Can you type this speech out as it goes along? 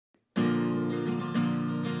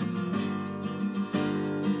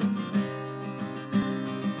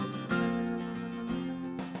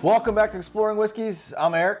Welcome back to Exploring Whiskeys.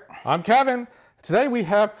 I'm Eric. I'm Kevin. Today we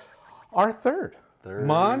have our third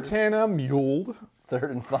Montana muled. Third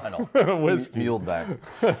and final. Whiskey. Muled back.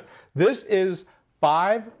 This is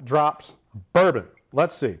 5 drops bourbon.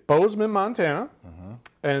 Let's see. Bozeman, Montana.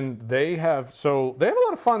 And they have a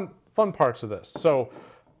lot of fun parts of this. So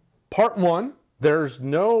part 1, there's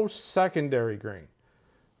no secondary grain.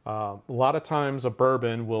 A lot of times a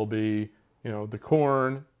bourbon will be, the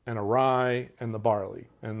corn and a rye and the barley,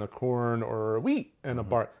 and the corn or wheat and a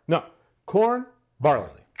barley. No, corn, barley.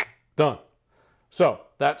 Done. So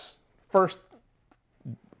that's first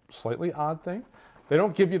slightly odd thing. They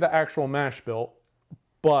don't give you the actual mash bill,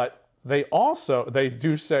 but they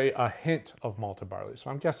do say a hint of malted barley. So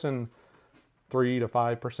I'm guessing 3 to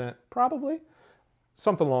 5%, probably.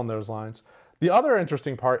 Something along those lines. The other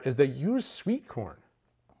interesting part is they use sweet corn.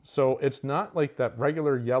 So it's not like that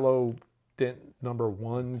regular yellow dent number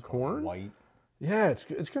 1 corn. White. Yeah,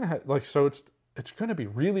 it's gonna have it's gonna be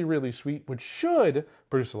really, really sweet, which should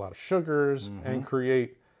produce a lot of sugars and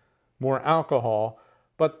create more alcohol,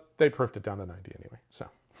 but they proofed it down to 90 anyway. So,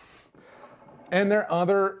 and their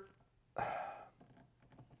other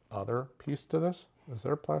piece to this, is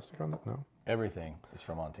there plastic on that? No. Everything is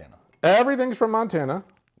from Montana. Everything's from Montana,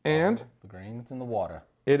 and the grains in the water.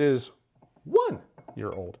 it is 1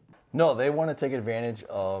 year old. No, they want to take advantage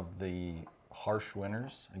of the harsh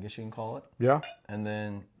winters, I guess you can call it. Yeah. And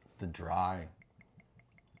then the dry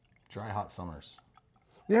hot summers.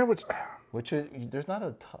 Yeah, There's not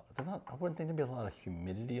I wouldn't think there'd be a lot of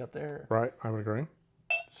humidity up there. right, I would agree.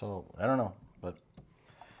 So I don't know, but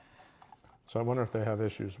So I wonder if they have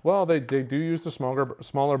issues. Well, they do use the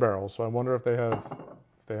smaller barrels, so I wonder if they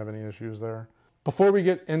have any issues there. Before we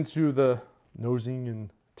get into the nosing and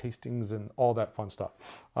tastings and all that fun stuff,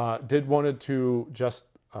 wanted to just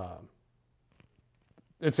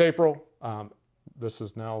it's April. This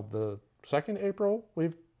is now the 2nd April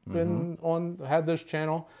we've been had this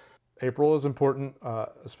channel. April is important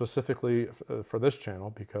specifically for this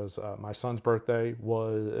channel because my son's birthday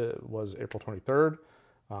was April 23rd.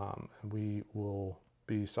 And we will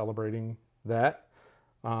be celebrating that.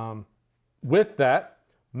 With that,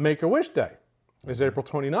 Make-A-Wish Day is April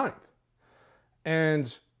 29th.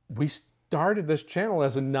 And we started this channel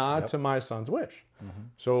as a nod to my son's wish.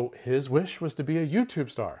 So his wish was to be a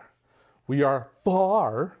YouTube star. We are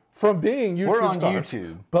far from being YouTube we're on stars,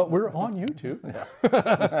 YouTube. but we're on YouTube.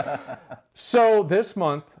 So this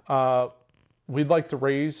month, we'd like to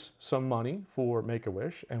raise some money for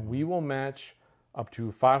Make-A-Wish, and we will match up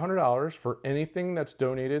to $500 for anything that's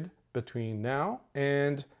donated between now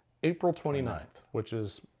and April 29th, which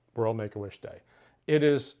is World Make-A-Wish Day. It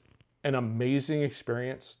is an amazing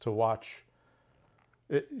experience to watch.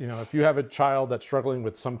 If you have a child that's struggling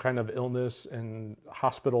with some kind of illness and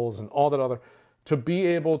hospitals and all that other, to be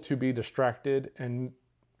able to be distracted and,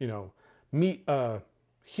 meet a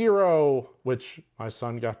hero, which my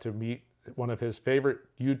son got to meet one of his favorite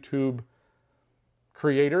YouTube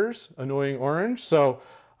creators, Annoying Orange. So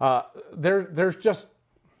there's just,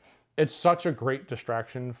 it's such a great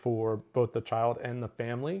distraction for both the child and the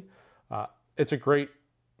family. It's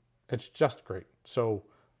just great. So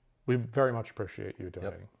we very much appreciate you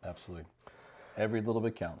donating. Yep, absolutely. Every little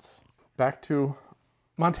bit counts. Back to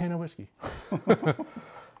Montana whiskey.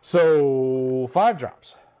 So 5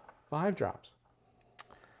 drops. 5 drops.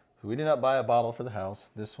 We did not buy a bottle for the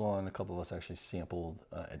house. This one, a couple of us actually sampled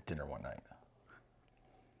at dinner one night.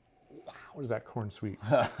 Wow, is that corn sweet?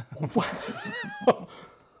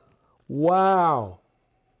 Wow.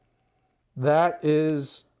 That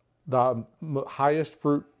is the highest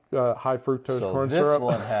high fructose corn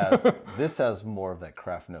syrup. This has more of that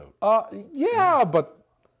craft note. Yeah, but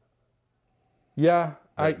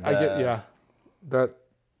I get that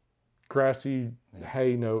grassy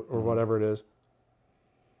hay note or whatever it is.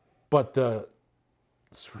 But the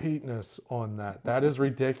sweetness on that is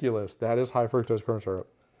ridiculous. That is high fructose corn syrup.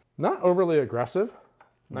 Not overly aggressive,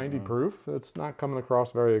 90 proof. It's not coming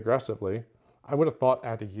across very aggressively. I would have thought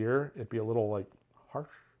at a year it'd be a little harsh,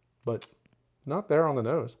 but not there on the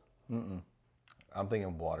nose. I'm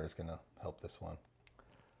thinking water is going to help this one.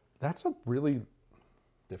 That's a really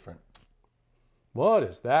different. What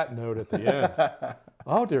is that note at the end?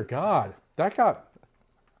 Oh dear God,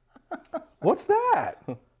 what's that?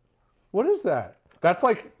 What is that? That's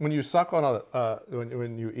like when you suck on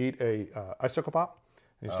when you eat a icicle pop.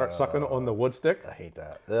 You start sucking on the wood stick. I hate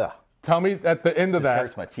that. Ugh. Tell me at the end of that. It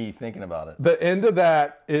hurts my teeth thinking about it. The end of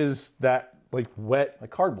that is that wet,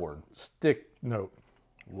 cardboard stick note.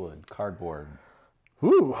 Wood, cardboard.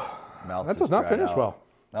 Ooh, Mouth that does not finish well.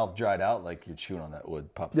 Mouth dried out like you're chewing on that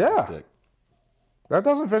wood popsicle stick. That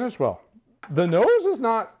doesn't finish well. The nose is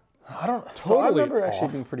not I don't. totally So I remember actually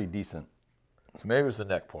off. being pretty decent. So maybe it was the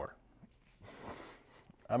neck pour.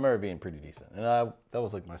 I remember being pretty decent, and that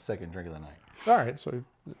was like my second drink of the night. All right, so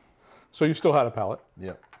you still had a palate.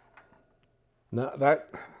 Yep. No,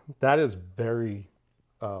 that is very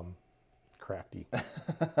crafty.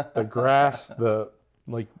 The grass, the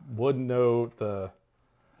like wood note,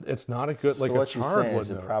 it's not a good like so a what you're charred saying wood is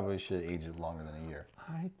it note. probably should age it longer than a year.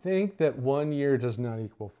 I think that 1 year does not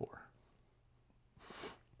equal 4.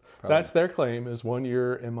 Probably. That's their claim: is 1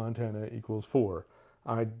 year in Montana equals 4.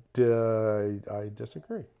 I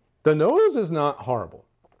disagree. The nose is not horrible,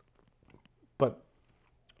 but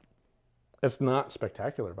it's not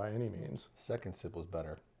spectacular by any means. Second sip was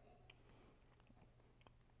better.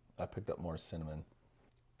 I picked up more cinnamon.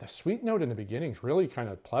 The sweet note in the beginning is really kind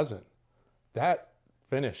of pleasant. That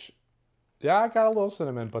finish, yeah, I got a little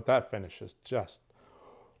cinnamon, but that finish is just,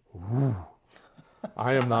 ooh.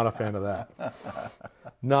 I am not a fan of that.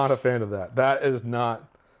 Not a fan of that. That is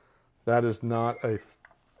not a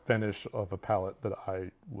finish of a palate that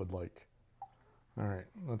I would like. All right,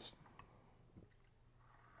 let's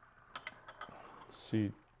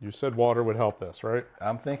see. You said water would help this, right?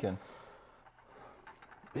 I'm thinking.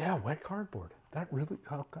 Yeah, wet cardboard. That really,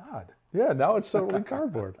 oh God. Yeah, now it's totally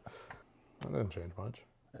cardboard. That didn't change much.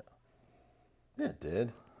 Yeah, it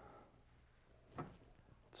did.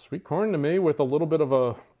 Sweet corn to me with a little bit of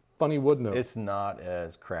a funny wood note. It's not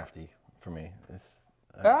as crafty for me. It's.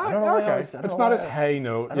 Okay. It's not as hay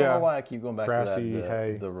note. I don't know why I keep going back Grassy to that.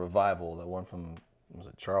 hay. The revival, that one from, was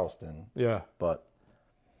it Charleston? Yeah. But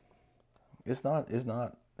it's not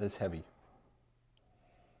as heavy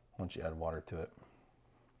once you add water to it.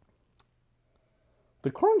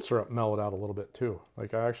 The corn syrup mellowed out a little bit too.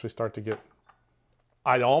 Like I actually start to get,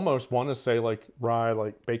 I'd almost want to say like rye,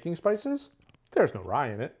 like baking spices. There's no rye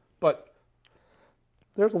in it, but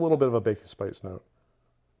there's a little bit of a baking spice note.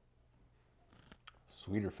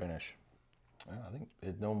 Sweeter finish. Yeah, I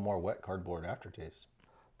think no more wet cardboard aftertaste.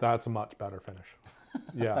 That's a much better finish.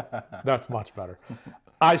 Yeah, that's much better.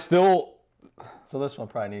 I still, So this one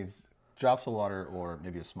probably needs drops of water or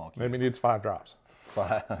maybe a small cube. maybe needs 5 drops.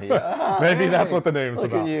 Yeah. Maybe that's what the name's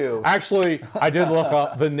Look about. at you. Actually, I did look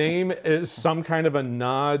up. The name is some kind of a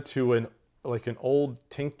nod to an old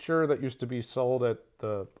tincture that used to be sold at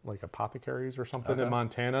the like apothecaries or something in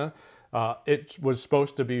Montana. It was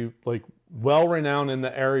supposed to be like well renowned in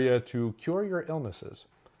the area to cure your illnesses.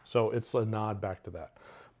 So it's a nod back to that.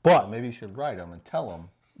 But Maybe you should write them and tell them.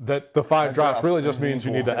 that the 5 drops drops really just means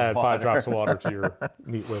you need to add 5 water. drops of water to your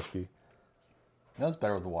neat whiskey. That's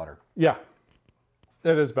better with the water. Yeah,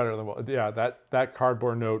 it is better than what. Yeah, that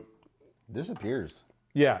cardboard note. Disappears.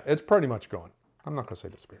 Yeah, it's pretty much gone. I'm not gonna say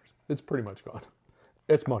disappears. It's pretty much gone.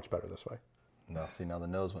 It's much better this way. No, see, now the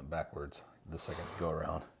nose went backwards the second go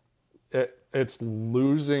around. It's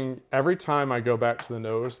losing every time I go back to the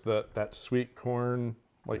nose. That sweet corn,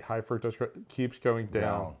 like high fructose, keeps going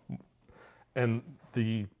down. And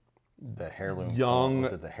the heirloom young- corn.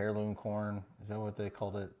 Was it the heirloom corn? Is that what they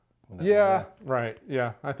called it? yeah, right,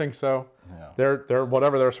 yeah, I think so. Yeah. They're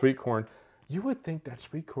whatever their sweet corn. You would think that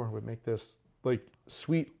sweet corn would make this like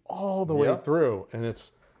sweet all the way Yep. through, and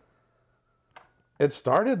it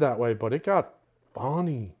started that way, but it got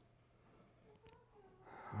funny.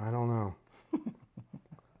 I don't know.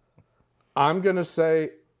 I'm gonna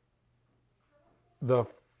say the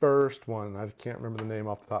first one. I can't remember the name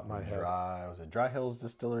off the top of my head. Was it Dry Hills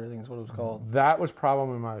Distillery? I think is what it was called. That was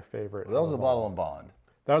probably my favorite. That was a bottle and bond.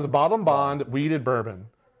 That was a bottle and bond weeded bourbon,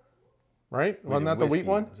 right? Wasn't that the wheat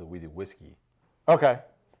one? It was a wheated whiskey. Okay.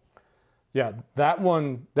 Yeah, that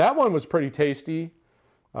one was pretty tasty.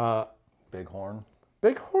 Bighorn.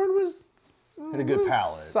 Bighorn was Had a good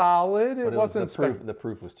palate. solid. It But wasn't the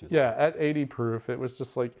proof was too low. Yeah, at 80 proof, it was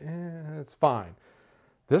just like, it's fine.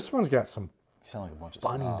 This one's got some You sound like a bunch of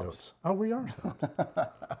funny snobs. notes. Oh, we are snobs.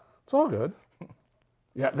 It's all good.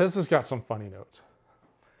 Yeah, this has got some funny notes.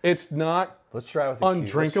 It's not Let's try it with a cube.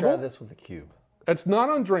 Undrinkable? Let's try this with a cube. It's not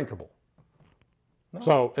undrinkable.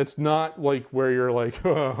 So it's not like where you're like,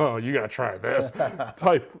 oh, you gotta try this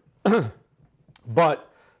type. But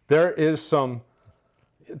there is some.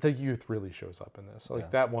 The youth really shows up in this. Like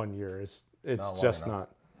that 1 year it's Not long just enough. not.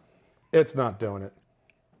 It's not doing it.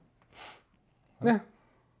 Yeah.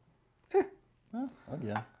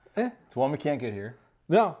 Again. It's one we can't get here.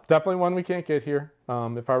 No, definitely one we can't get here.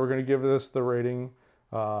 If I were going to give this the rating,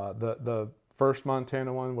 the first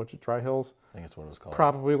Montana one, which is Dry Hills, I think it's what it was called.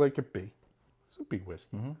 probably like a B. It's a B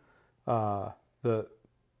whiskey. The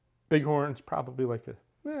Bighorn's probably like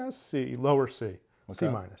a C, lower C, C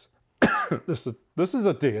Okay. minus. This is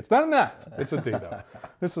a D. It's not an F. It's a D though.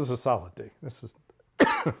 This is a solid D. This is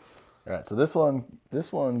All right, so this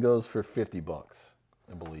one goes for $50,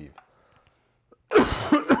 I believe.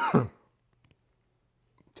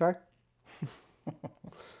 Okay.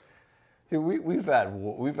 Dude, we've had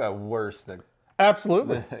worse that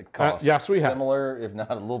Absolutely. cost yes, we have. similar, if not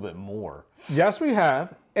a little bit more. Yes, we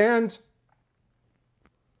have. And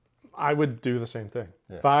I would do the same thing.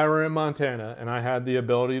 Yeah. If I were in Montana and I had the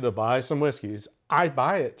ability to buy some whiskeys, I'd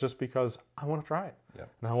buy it just because I want to try it. Yep.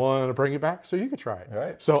 And I wanted to bring it back so you could try it. All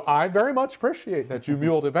right. So I very much appreciate that you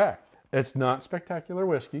muled it back. It's not spectacular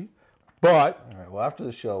whiskey, but All right, well, after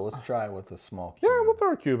the show, let's try it with a small cube. yeah, we'll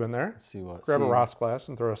throw a cube in there. See what. Grab a see- Ross glass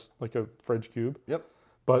and throw like a fridge cube. Yep.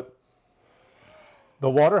 But the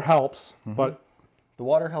water helps, but The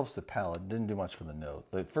water helps the palate. It didn't do much for the nose.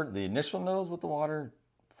 The initial nose with the water,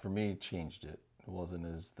 for me, changed it. It wasn't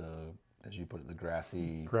as you put it, the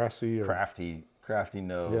grassy, grassy or crafty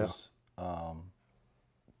nose.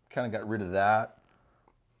 Kind of got rid of that,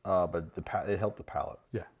 but it helped the palate.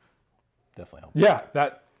 yeah. Definitely helped. Yeah,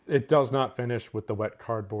 that it does not finish with the wet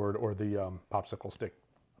cardboard or the popsicle stick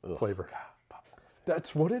Ugh, flavor. God, popsicle stick.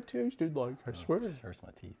 That's what it tasted like, I swear. It hurts my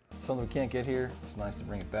teeth. Something we can't get here. It's nice to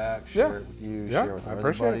bring it back, share it with you, Yeah, share it with I our other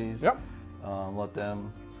appreciate it. buddies. Yep. Let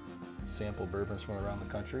them sample bourbons from around the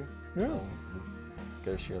country. Yeah. So we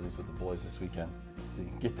gotta share these with the boys this weekend. See,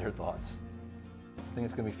 get their thoughts. I think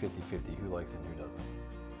it's gonna be 50-50. Who likes it and who doesn't?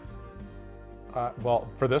 Well,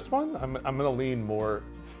 for this one, I'm going to lean more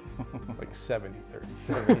like 70-30.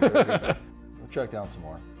 70-30. We'll track down some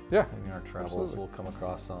more. Yeah. Maybe in our travels Absolutely. we'll come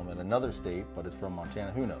across some in another state, but it's from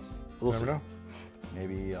Montana. Who knows? We'll Never see. know.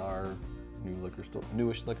 Maybe our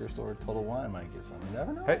newish liquor store, Total Wine, might get some. You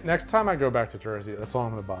never know. Hey, next time I go back to Jersey, that's all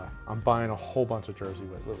I'm going to buy. I'm buying a whole bunch of Jersey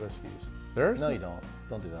whiskeys. There's No, you don't.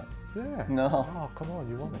 Don't do that. Yeah. No. Oh, come on,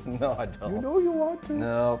 you want it. No, I don't. You know you want to.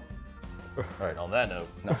 No. All right, on that note.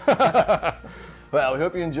 No. Well, we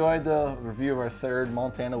hope you enjoyed the review of our third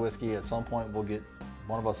Montana whiskey. At some point,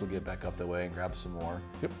 one of us will get back up that way and grab some more.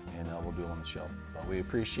 Yep. And we'll do it on the show. But we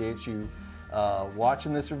appreciate you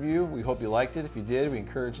watching this review. We hope you liked it. If you did, we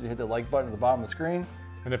encourage you to hit the like button at the bottom of the screen.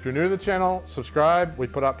 And if you're new to the channel, subscribe. We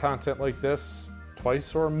put out content like this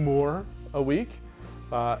twice or more a week.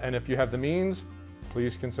 And if you have the means,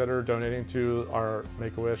 please consider donating to our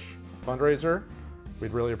Make-A-Wish fundraiser.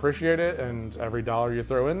 We'd really appreciate it. And every dollar you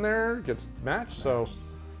throw in there gets matched. So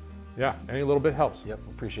yeah, any little bit helps. Yep,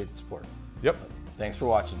 appreciate the support. Yep. Thanks for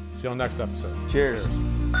watching. See you on the next episode. Cheers.